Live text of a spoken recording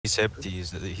He's empty.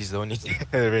 He's the only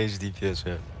range DPS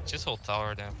we have. Just hold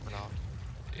tower then for now.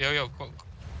 Yo,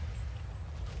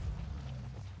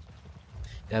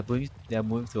 They're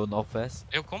moving to northwest.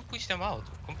 yo, come push them out.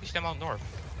 Come push them out north.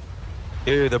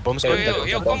 Yo, the bomb's Yo, coming.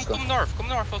 yo, come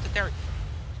north of the Terry.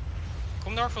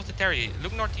 Come north of the Terry.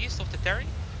 Look northeast of the Terry.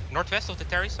 Northwest of the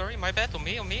Terry, sorry, my bad, on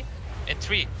me. And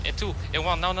 3, and 2, and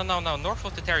 1, no, north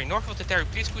of the Terry,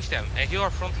 please push them. And heal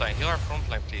our front line,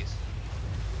 please.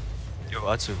 Yo,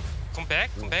 Atsu. Come back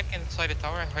inside the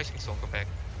tower, High King Stone, come back.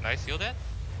 Nice, heal that.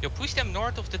 Yo, push them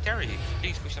north of the Terry,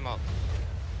 please push them out.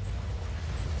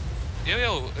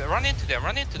 Yo, run into them,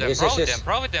 Yes,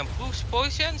 brawl with them, push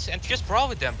potions, and just brawl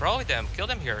with them, kill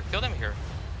them here.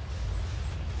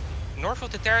 North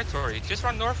of the territory, just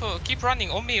run north of, keep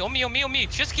running, on me,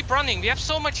 just keep running, we have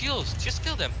so much heals, just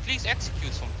kill them, please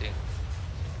execute something.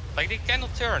 Like they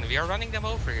cannot turn, we are running them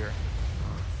over here.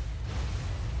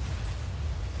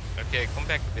 Okay, come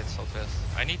back a bit, Southwest.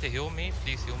 I need to heal me,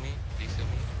 please heal me.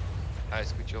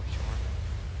 Nice, good job, Shimmer.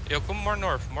 Yo, come more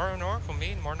north from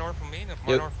me.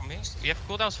 We have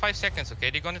cooldowns 5 seconds, okay?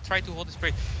 They're gonna try to hold this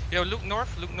break. Yo, look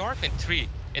north, and 3,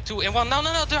 and 2, and 1.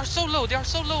 No, they are so low,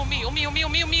 on me. On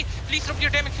me. Please drop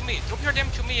your damage to me.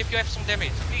 If you have some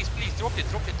damage. Please, drop it.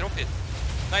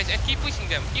 Nice, and keep pushing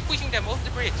them off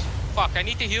the bridge. Fuck, I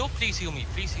need to heal. Please heal me.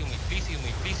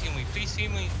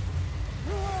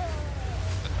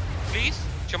 Please,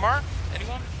 Jamar,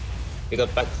 anyone? We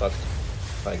got back fucked.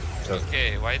 Fine, sure.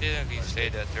 Okay, why didn't we say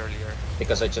that earlier?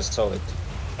 Because I just saw it.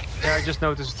 Yeah, I just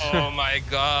noticed. Oh my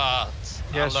god.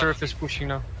 Yeah, Surf is pushing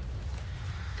now.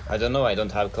 I don't know, I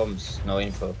don't have comms, no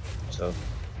info, so...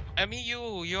 I mean,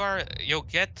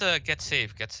 get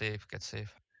safe.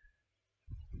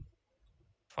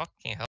 Fucking hell.